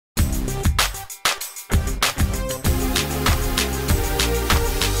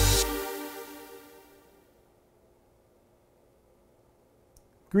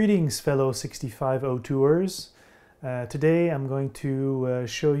Greetings, fellow 6502ers. Today I'm going to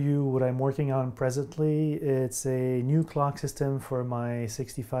show you what I'm working on presently. It's a new clock system for my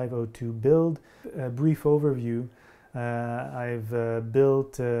 6502 build. A brief overview. I've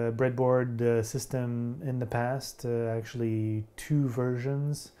built a breadboard system in the past, actually 2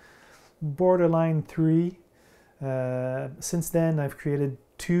 versions, borderline 3. Since then I've created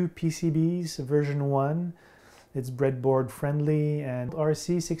 2 PCBs, version 1. It's breadboard friendly and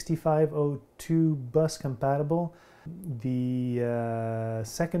RC6502 bus compatible. The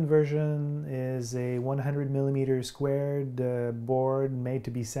second version is a 100mm squared board made to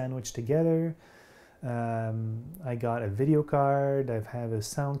be sandwiched together. I got a video card, I have a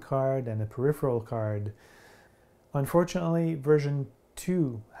sound card and a peripheral card. Unfortunately, version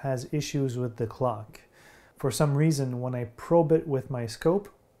 2 has issues with the clock. For some reason, when I probe it with my scope,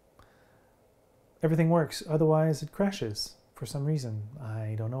 everything works, otherwise it crashes for some reason.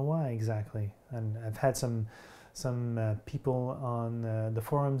 I don't know why exactly. And I've had some people on the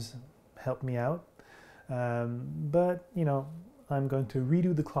forums help me out. But, you know, I'm going to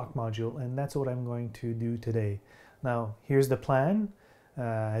redo the clock module, and that's what I'm going to do today. Now, here's the plan.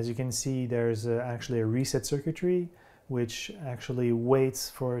 As you can see, there's actually a reset circuitry, which actually waits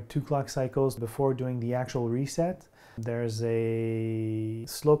for 2 clock cycles before doing the actual reset. There's a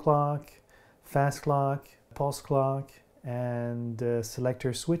slow clock, fast clock, pulse clock, and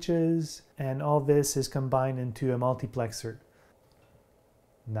selector switches, and all this is combined into a multiplexer.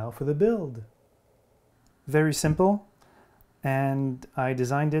 Now for the build. Very simple, and I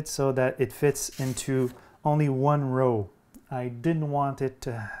designed it so that it fits into only 1 row. I didn't want it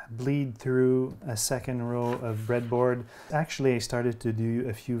to bleed through a second row of breadboard. Actually, I started to do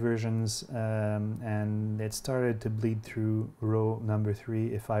a few versions and it started to bleed through row number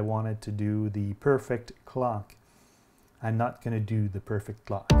 3 if I wanted to do the perfect clock. I'm not going to do the perfect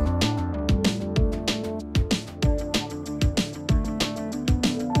clock.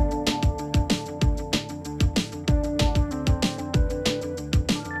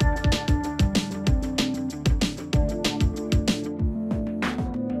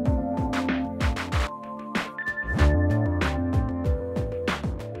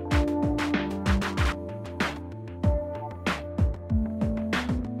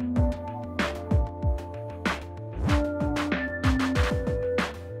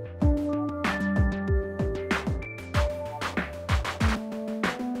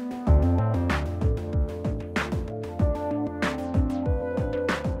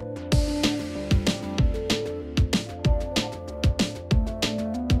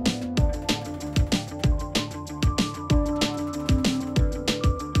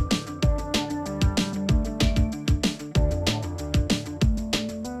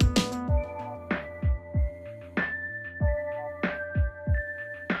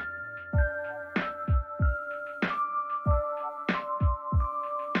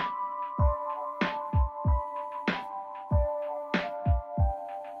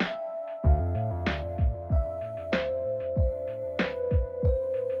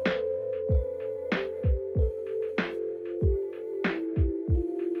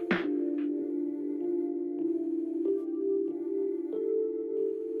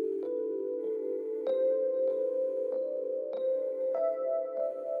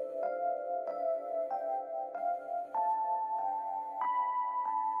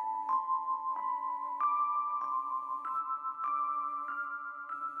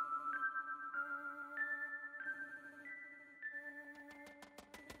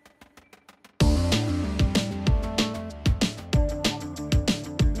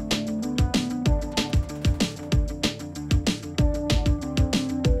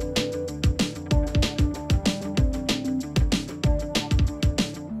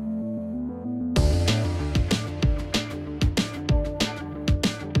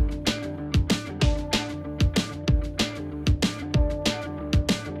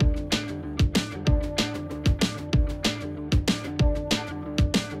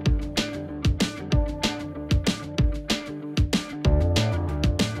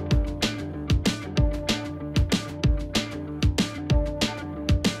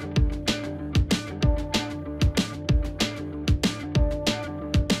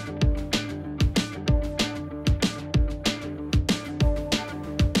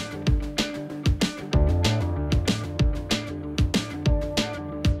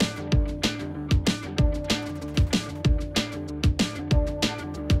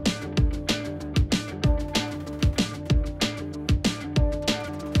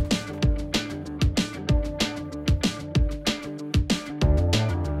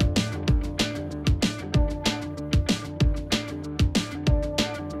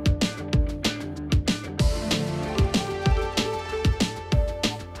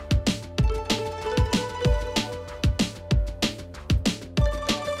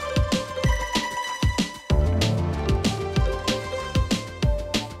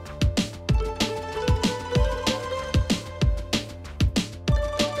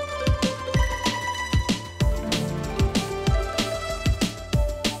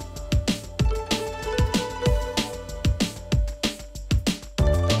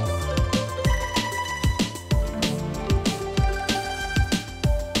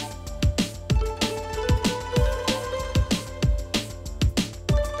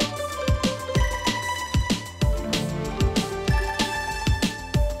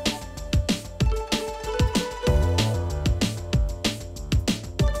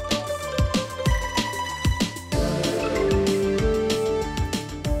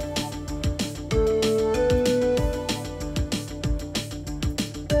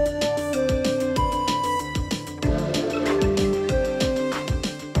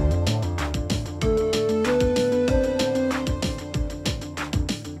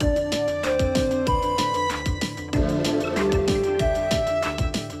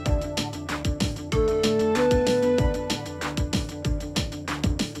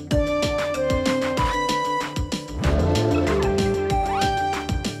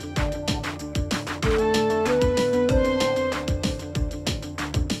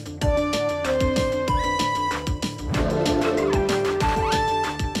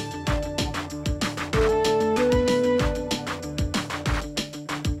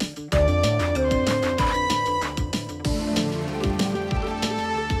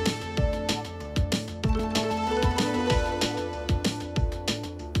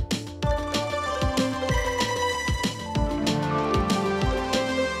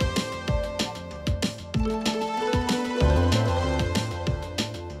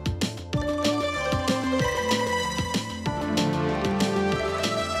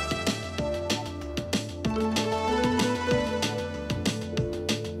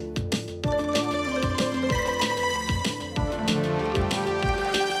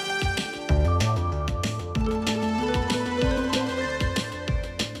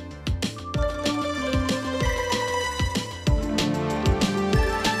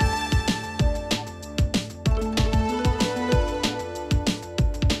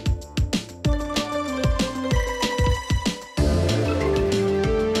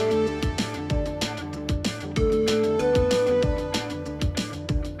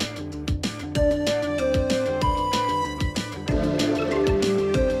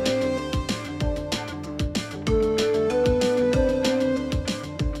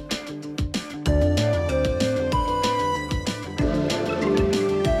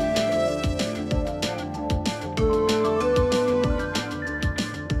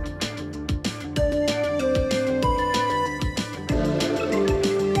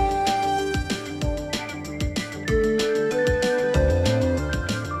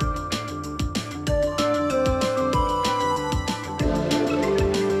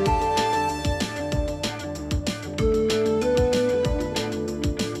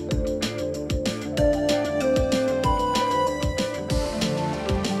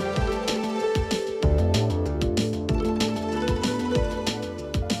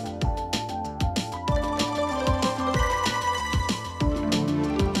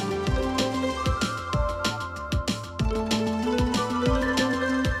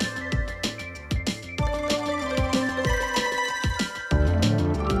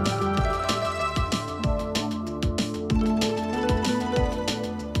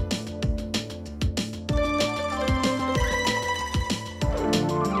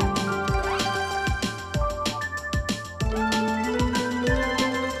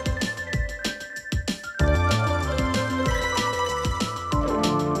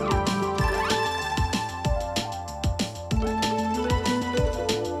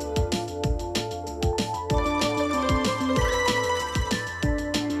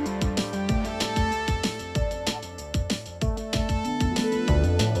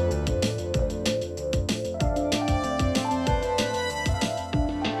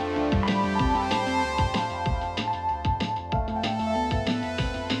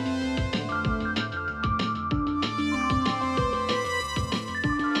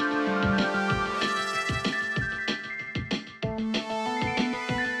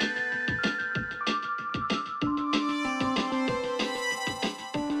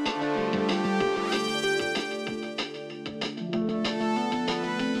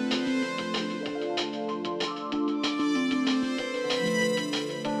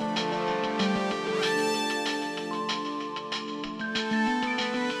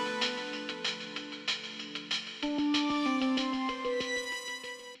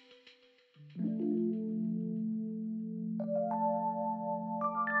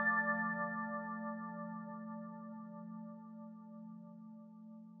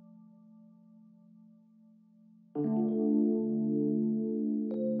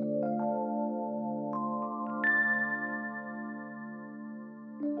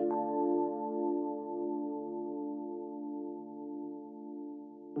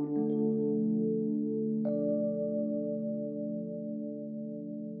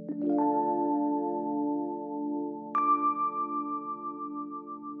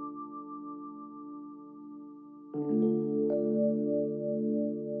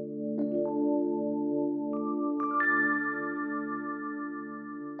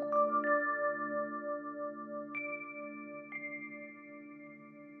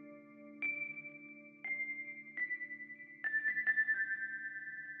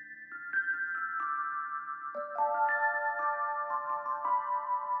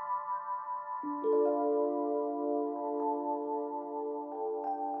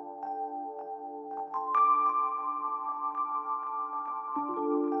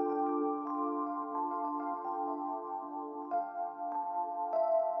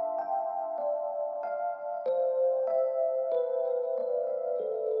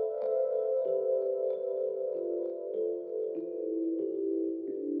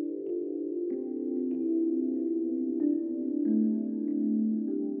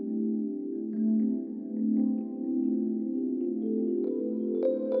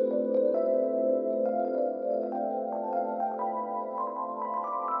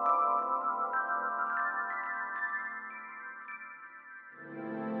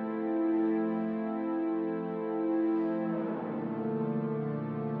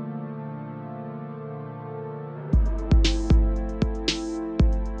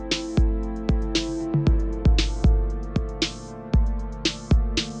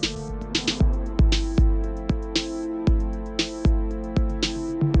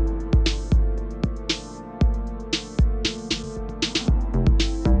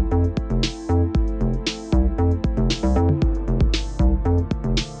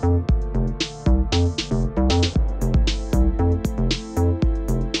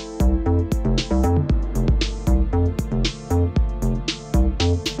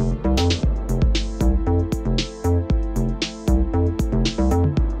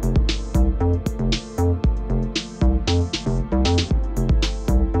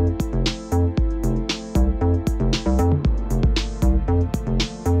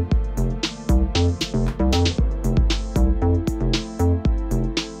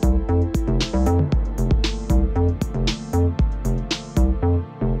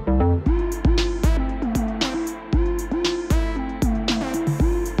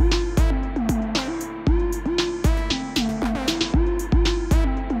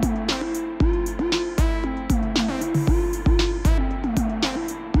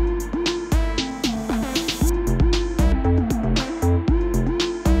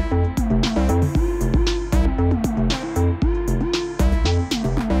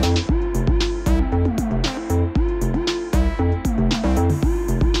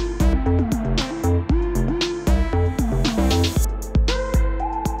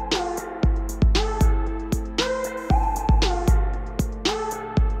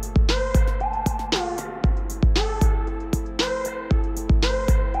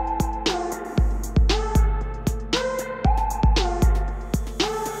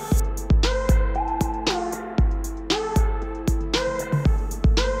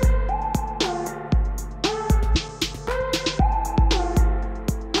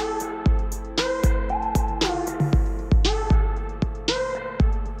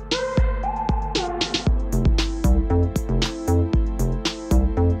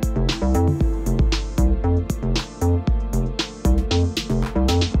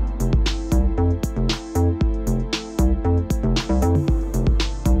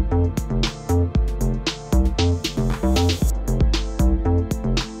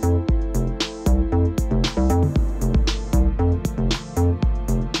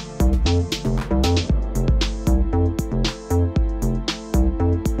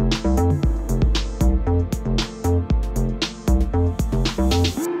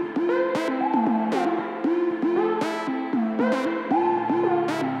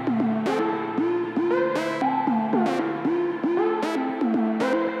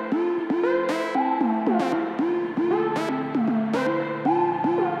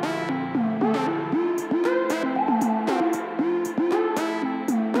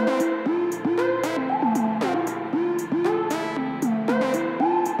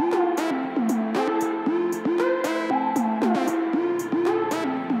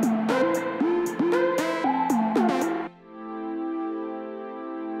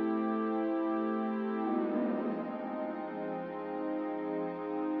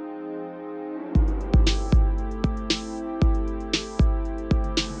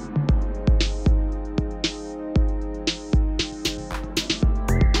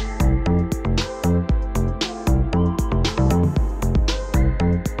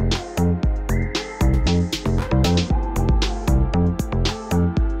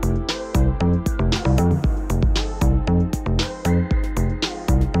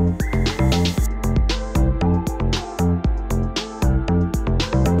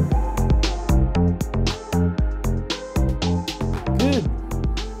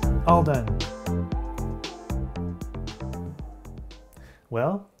 All done.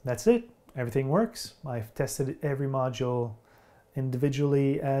 Well, that's it. Everything works. I've tested every module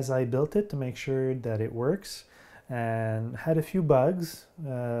individually as I built it to make sure that it works. and had a few bugs,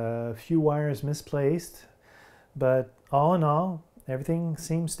 a few wires misplaced, but all in all, everything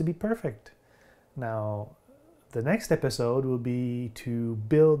seems to be perfect. Now, the next episode will be to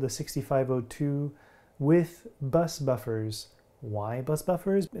build the 6502 with bus buffers. Why bus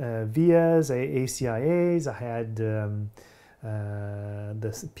buffers? VIAs, ACIAs, I had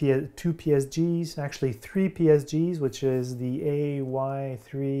two PSGs, actually 3 PSGs, which is the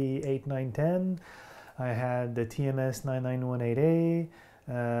AY38910. I had the TMS 99188A,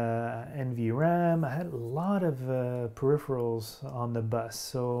 NVRAM. I had a lot of peripherals on the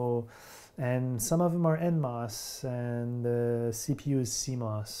bus, and some of them are NMOS, and the CPU is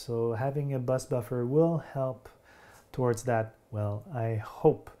CMOS, so having a bus buffer will help towards that. Well, I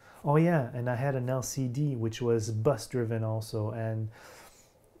hope. Oh yeah, and I had an LCD which was bus driven also, and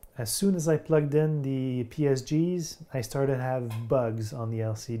as soon as I plugged in the PSGs, I started to have bugs on the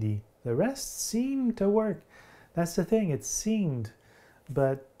LCD. The rest seemed to work. That's the thing, it seemed.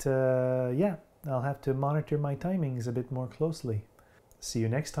 But yeah, I'll have to monitor my timings a bit more closely. See you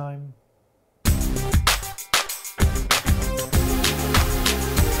next time.